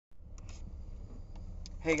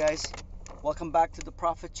Hey guys, welcome back to the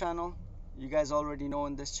Profit Channel. You guys already know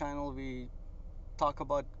in this channel we talk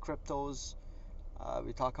about cryptos,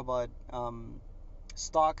 we talk about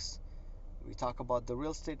stocks, we talk about the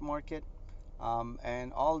real estate market,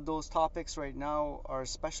 and all those topics right now are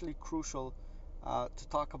especially crucial to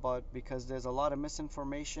talk about because there's a lot of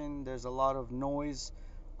misinformation, there's a lot of noise,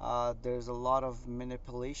 there's a lot of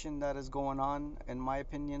manipulation that is going on, in my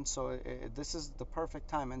opinion. So this is the perfect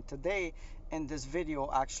time. And today, in this video,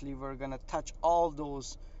 actually, we're gonna touch all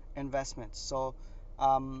those investments. So,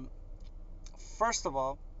 um, first of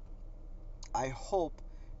all, I hope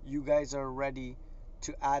you guys are ready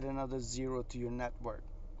to add another zero to your net worth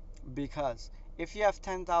because if you have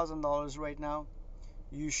 $10,000 right now,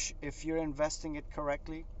 if you're investing it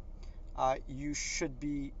correctly, you should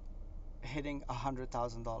be hitting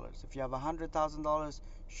 $100,000. If you have $100,000,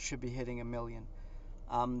 you should be hitting a million,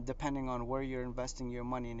 depending on where you're investing your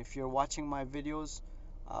money. And if you're watching my videos,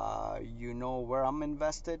 you know where I'm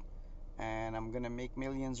invested, and I'm gonna make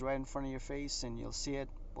millions right in front of your face, and you'll see it.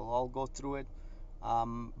 We'll all go through it.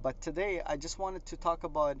 But today, I just wanted to talk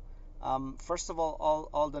about, first of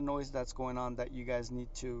all the noise that's going on that you guys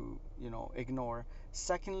need to, ignore.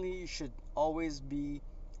 Secondly, you should always be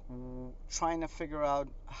trying to figure out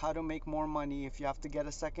how to make more money. If you have to get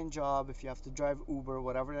a second job, if you have to drive Uber,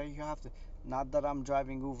 whatever that you have to. Not that I'm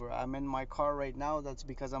driving Uber. I'm in my car right now. That's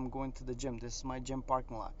because I'm going to the gym. This is my gym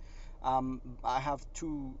parking lot. I have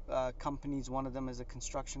two companies. One of them is a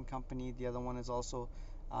construction company. The other one is also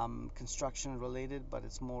construction related, but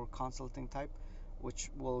it's more consulting type, which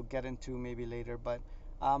we'll get into maybe later. But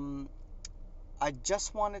um, I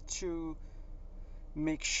just wanted to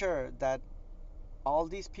make sure that all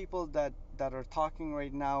these people that are talking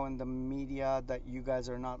right now in the media, that you guys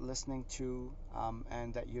are not listening to,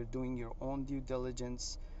 and that you're doing your own due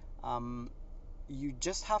diligence. um, you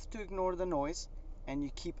just have to ignore the noise, and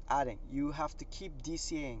you keep adding. You have to keep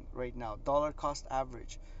DCAing right now, dollar cost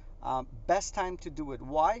average. Best time to do it.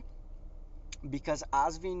 Why? Because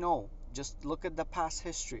as we know, just look at the past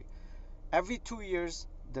history. Every 2 years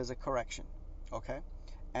there's a correction. Okay,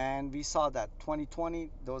 and we saw that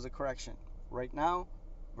 2020 there was a correction. Right now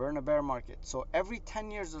we're in a bear market. So every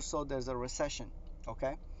 10 years or so there's a recession.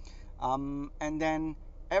 Okay, and then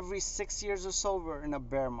every 6 years or so we're in a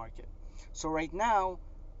bear market. So right now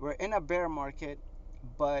we're in a bear market,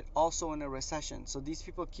 but also in a recession. So these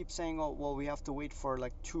people keep saying, oh well, we have to wait for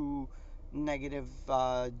like two negative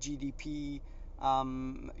GDP,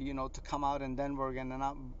 to come out, and then we're gonna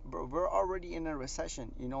not. We're already in a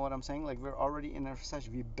recession. You know what I'm saying? Like, we're already in a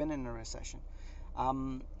recession. We've been in a recession.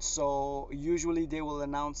 So usually they will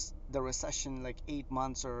announce the recession like 8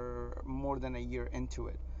 months or more than a year into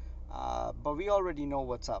it. But we already know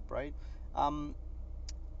what's up, right? Um,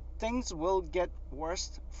 Things will get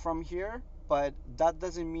worse from here, but that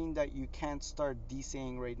doesn't mean that you can't start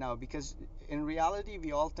DCing right now, because in reality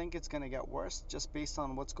we all think it's going to get worse just based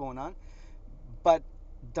on what's going on. But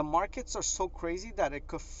the markets are so crazy that it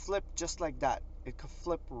could flip just like that. It could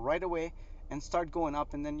flip right away and start going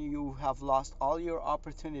up, and then you have lost all your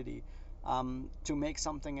opportunity to make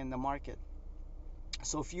something in the market.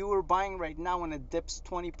 So if you were buying right now and it dips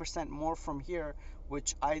 20% more from here,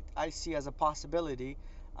 which I see as a possibility,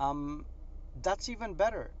 um, that's even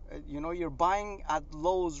better. You're buying at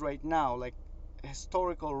lows right now, like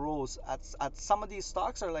historical lows. At some of these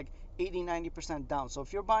stocks are like 80-90% down. So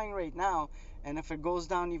if you're buying right now, and if it goes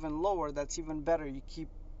down even lower, that's even better. You keep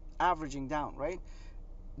averaging down, right?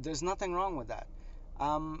 There's nothing wrong with that.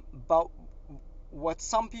 But what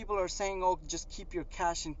some people are saying, oh, just keep your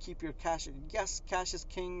cash and keep your cash. Yes, cash is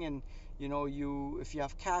king, and you if you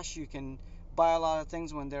have cash, you can buy a lot of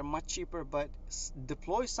things when they're much cheaper. But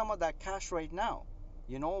deploy some of that cash right now.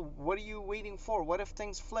 What are you waiting for? What if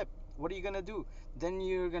things flip? What are you gonna do? Then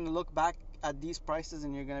you're gonna look back at these prices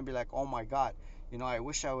and you're gonna be like, oh my god, I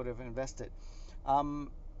wish I would have invested.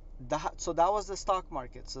 um, so that was the stock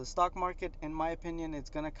market. So the stock market, in my opinion,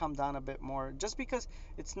 it's gonna come down a bit more, just because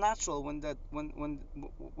it's natural.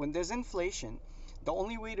 When there's inflation, the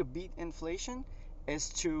only way to beat inflation is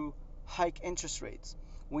to hike interest rates.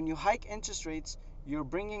 When you hike interest rates, you're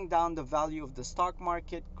bringing down the value of the stock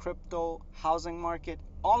market, crypto, housing market.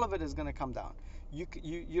 All of it is gonna come down.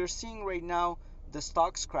 You're seeing right now the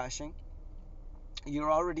stocks crashing.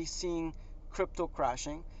 You're already seeing crypto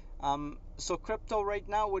crashing. So crypto right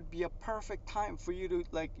now would be a perfect time for you to,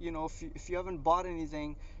 like, if you haven't bought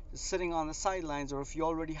anything, sitting on the sidelines, or if you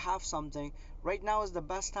already have something, right now is the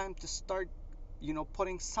best time to start,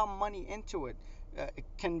 putting some money into it.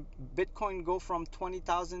 Can Bitcoin go from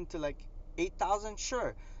 20,000 to like 8,000?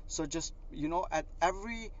 Sure. So just, at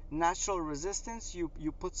every natural resistance, you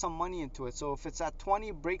put some money into it. So if it's at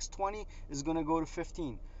 20, breaks 20, it's going to go to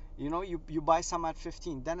 15. You buy some at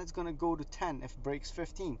 15, then it's going to go to 10 if breaks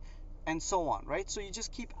 15, and so on, right? So you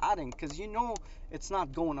just keep adding, because it's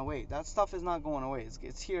not going away. That stuff is not going away.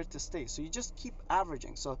 It's here to stay. So you just keep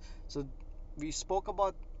averaging. So we spoke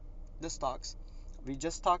about the stocks. We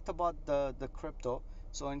just talked about the crypto.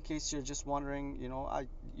 So in case you're just wondering,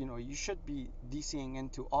 you should be DCing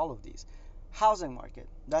into all of these. Housing market.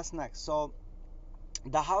 That's next. So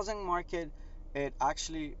the housing market, it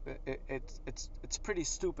actually it's pretty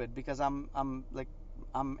stupid, because I'm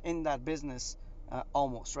in that business,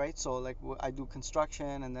 almost, right? So like I do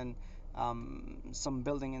construction, and then some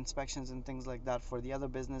building inspections and things like that for the other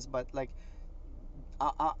business. But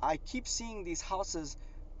I keep seeing these houses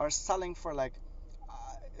are selling for like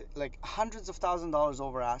hundreds of $1,000s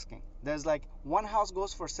over asking. There's like one house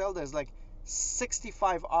goes for sale, there's like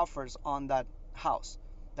 65 offers on that house.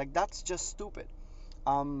 Like, that's just stupid.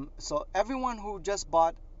 So everyone who just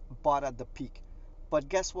bought at the peak. But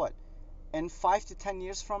guess what? In 5 to 10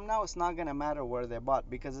 years from now, it's not gonna matter where they bought,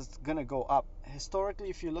 because it's gonna go up. Historically,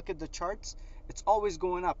 if you look at the charts, it's always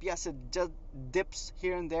going up. Yes, it just dips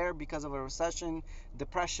here and there because of a recession,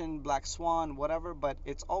 depression, black swan, whatever, but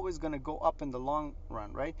it's always gonna go up in the long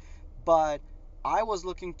run, right? But I was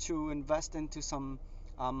looking to invest into some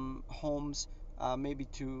homes, maybe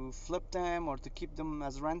to flip them or to keep them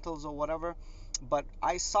as rentals or whatever. But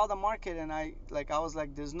I saw the market, and I was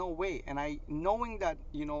like, there's no way. And I, knowing that,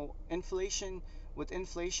 inflation, with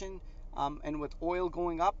inflation, and with oil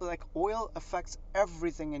going up, like, oil affects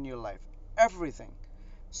everything in your life, everything.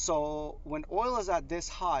 So when oil is at this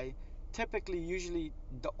high, typically, usually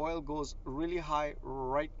the oil goes really high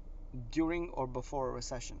right during or before a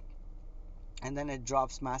recession, and then it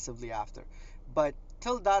drops massively after. But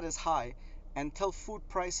till that is high, and till food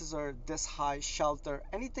prices are this high, shelter,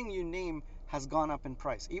 anything you name has gone up in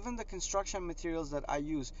price. Even the construction materials that I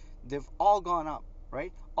use, they've all gone up,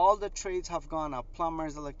 right? All the trades have gone up.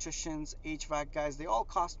 Plumbers, electricians, HVAC guys, they all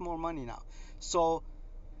cost more money now. So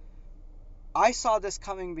I saw this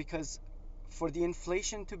coming, because for the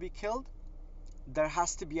inflation to be killed, there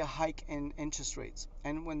has to be a hike in interest rates.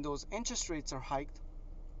 And when those interest rates are hiked,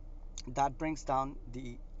 that brings down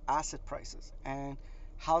the asset prices, and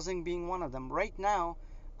housing being one of them. Right now,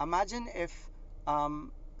 imagine if,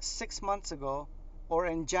 6 months ago, or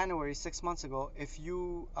in January 6 months ago, if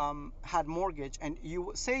you had mortgage, and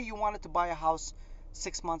you say you wanted to buy a house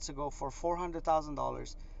 6 months ago for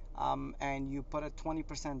 $400,000, and you put a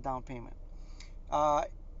 20% down payment.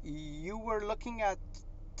 You were looking at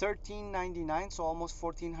 1399, so almost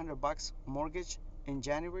 1400 bucks mortgage in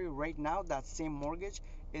January. Right now, that same mortgage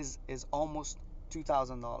is almost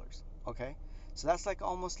 $2,000. Okay, so that's like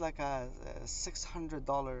almost like a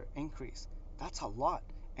 $600 increase. That's a lot,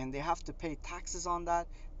 and they have to pay taxes on that.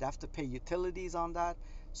 They have to pay utilities on that.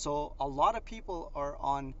 So a lot of people are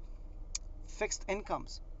on fixed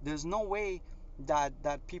incomes. There's no way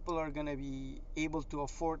that people are going to be able to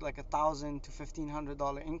afford like $1,000 to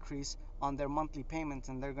 $1,500 increase on their monthly payments,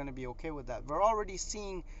 and they're going to be okay with that. We're already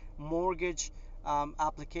seeing mortgage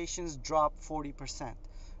applications drop 40%.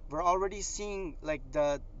 We're already seeing, like,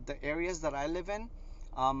 the areas that I live in.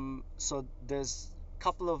 So there's a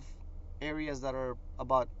couple of areas that are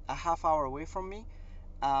about a half hour away from me.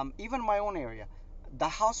 Even my own area, the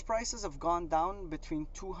house prices have gone down between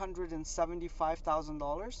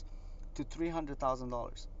 $275,000 to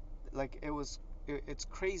 $300,000. Like, it's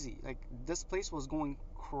crazy. Like, this place was going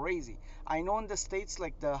crazy. I know in the States,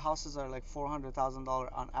 like, the houses are like $400,000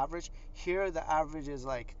 on average. Here the average is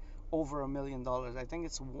like over $1 million. I think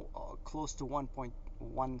it's close to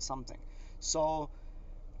 1.1 something. So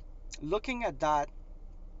looking at that,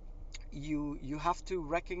 you have to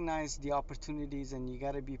recognize the opportunities, and you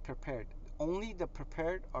got to be prepared. Only the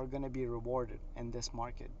prepared are going to be rewarded in this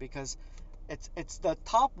market, because it's the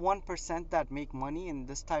top 1% that make money in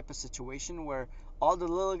this type of situation, where all the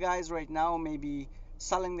little guys right now may be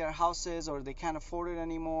selling their houses, or they can't afford it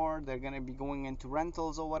anymore. They're going to be going into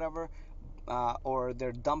rentals or whatever, or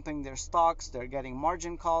they're dumping their stocks. They're getting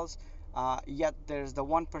margin calls. Yet there's the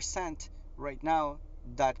 1% right now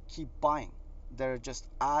that keep buying. They're just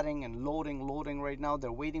adding and loading right now.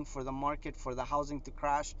 They're waiting for the market, for the housing to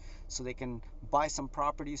crash, so they can buy some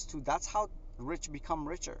properties too. That's how rich become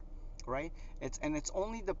richer, right? It's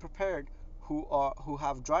only the prepared who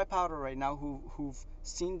have dry powder right now, who've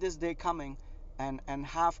seen this day coming, and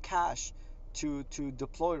have cash to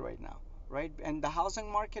deploy right now, right? And the housing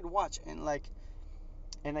market, watch,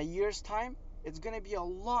 in a year's time, it's gonna be a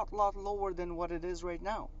lot lower than what it is right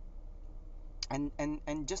now. And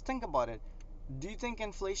just think about it. Do you think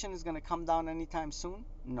inflation is going to come down anytime soon?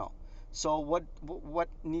 No. So what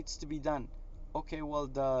needs to be done? Okay, well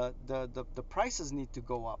the prices need to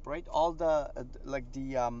go up, right? All the like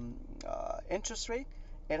the interest rate,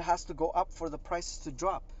 it has to go up for the prices to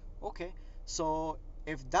drop. Okay, so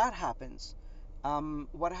if that happens,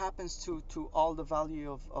 what happens to all the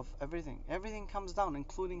value of everything? Everything comes down,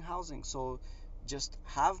 including housing. So just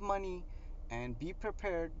have money and be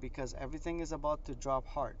prepared because everything is about to drop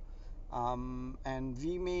hard. And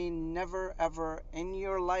we may never ever in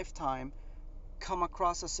your lifetime come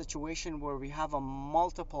across a situation where we have a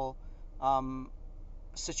multiple um,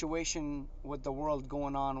 situation with the world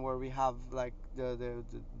going on where we have like the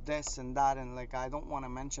this and that, and like I don't want to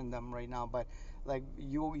mention them right now, but like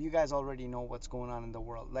you guys already know what's going on in the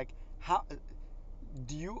world. Like how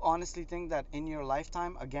do you honestly think that in your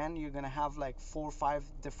lifetime again you're gonna have like 4 or 5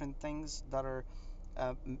 different things that are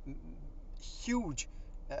uh, huge,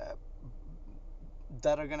 uh,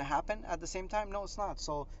 that are going to happen at the same time? No, it's not.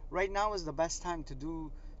 So right now is the best time to do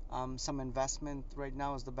some investment. Right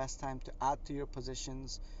now is the best time to add to your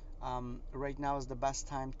positions. Right now is the best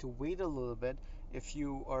time to wait a little bit if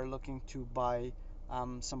you are looking to buy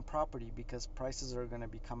some property because prices are going to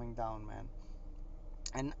be coming down, man.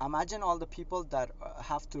 And imagine all the people that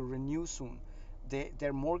have to renew soon.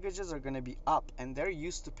 Their mortgages are going to be up, and they're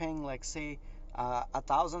used to paying like say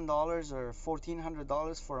 $1,000 or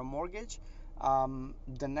 $1,400 for a mortgage.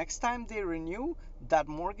 The next time they renew, that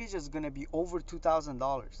mortgage is going to be over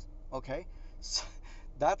 $2,000. Okay, so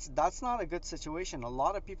that's not a good situation. A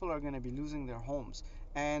lot of people are going to be losing their homes,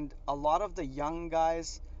 and a lot of the young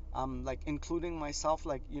guys, like including myself,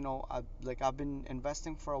 like I've been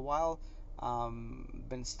investing for a while,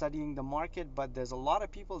 been studying the market, but there's a lot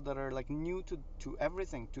of people that are like new to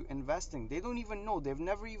everything, to investing. They don't even know. They've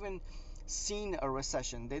never even seen a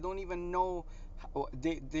recession. They don't even know.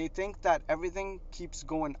 They think that everything keeps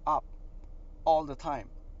going up all the time.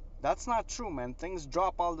 That's not true, man. Things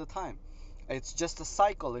drop all the time. It's just a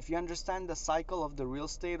cycle. If you understand the cycle of the real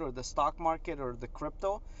estate or the stock market or the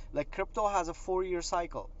crypto, like crypto has a 4-year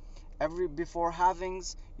cycle. Every before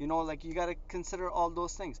halvings, like you got to consider all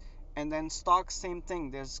those things. And then stocks, same thing.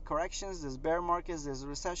 There's corrections, there's bear markets, there's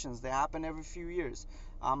recessions. They happen every few years.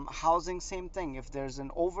 Housing, same thing. If there's an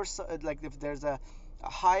over, like if there's a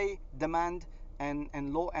high demand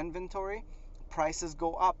and low inventory, prices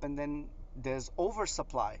go up, and then there's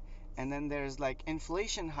oversupply, and then there's like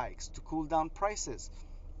inflation hikes to cool down prices,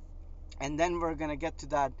 and then we're gonna get to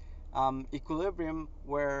that equilibrium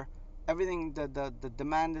where everything the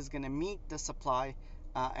demand is gonna meet the supply,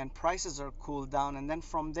 and prices are cooled down, and then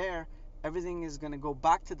from there everything is gonna go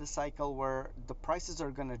back to the cycle where the prices are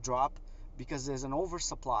gonna drop because there's an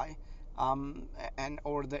oversupply, and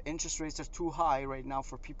or the interest rates are too high right now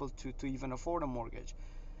for people to even afford a mortgage.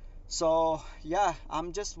 So yeah,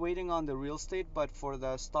 I'm just waiting on the real estate, but for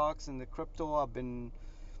the stocks and the crypto, I've been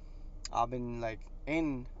like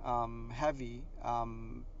in heavy,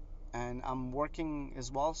 and I'm working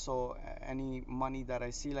as well. So any money that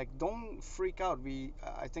I see, like don't freak out.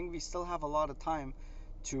 I think we still have a lot of time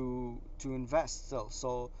to invest still.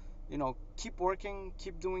 So keep working,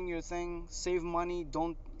 keep doing your thing, save money,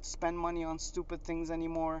 don't spend money on stupid things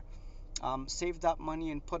anymore. Save that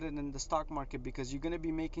money and put it in the stock market because you're going to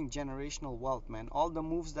be making generational wealth, man. All the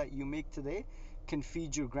moves that you make today can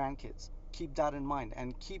feed your grandkids. Keep that in mind,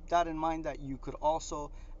 and keep that in mind that you could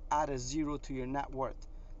also add a zero to your net worth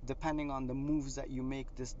depending on the moves that you make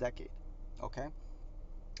this decade. Okay,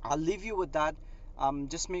 I'll leave you with that.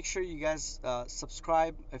 Just make sure you guys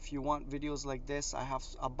subscribe if you want videos like this. I have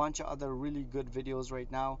a bunch of other really good videos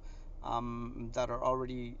right now, that are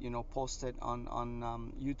already posted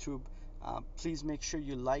on YouTube. Please make sure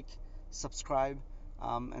you like, subscribe,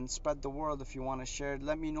 and spread the word if you want to share it.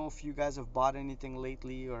 Let me know if you guys have bought anything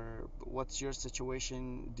lately or what's your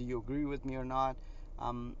situation. Do you agree with me or not?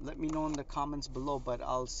 Let me know in the comments below, but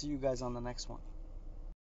I'll see you guys on the next one.